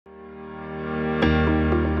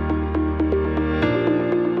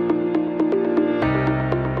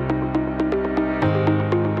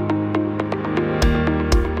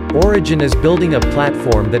Origin is building a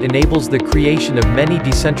platform that enables the creation of many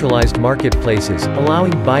decentralized marketplaces,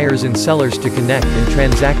 allowing buyers and sellers to connect and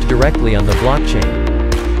transact directly on the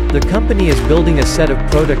blockchain. The company is building a set of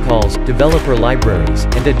protocols, developer libraries,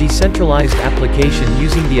 and a decentralized application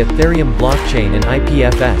using the Ethereum blockchain and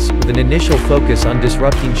IPFS, with an initial focus on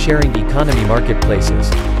disrupting sharing economy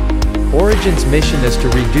marketplaces. Origin's mission is to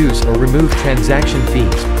reduce or remove transaction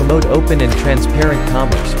fees, promote open and transparent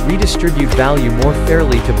commerce, redistribute value more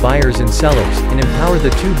fairly to buyers and sellers, and empower the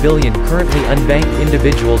 2 billion currently unbanked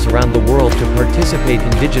individuals around the world to participate in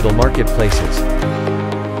digital marketplaces.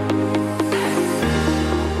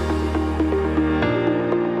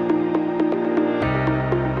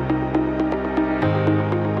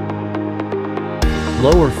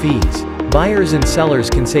 Lower fees. Buyers and sellers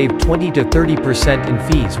can save 20 to 30% in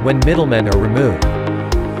fees when middlemen are removed.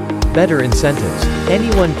 Better incentives.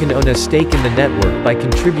 Anyone can own a stake in the network by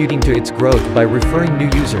contributing to its growth by referring new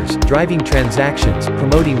users, driving transactions,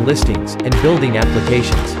 promoting listings, and building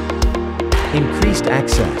applications. Increased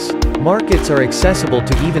access. Markets are accessible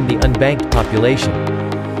to even the unbanked population.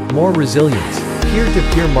 More resilience.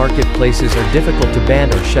 Peer-to-peer marketplaces are difficult to ban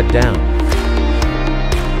or shut down.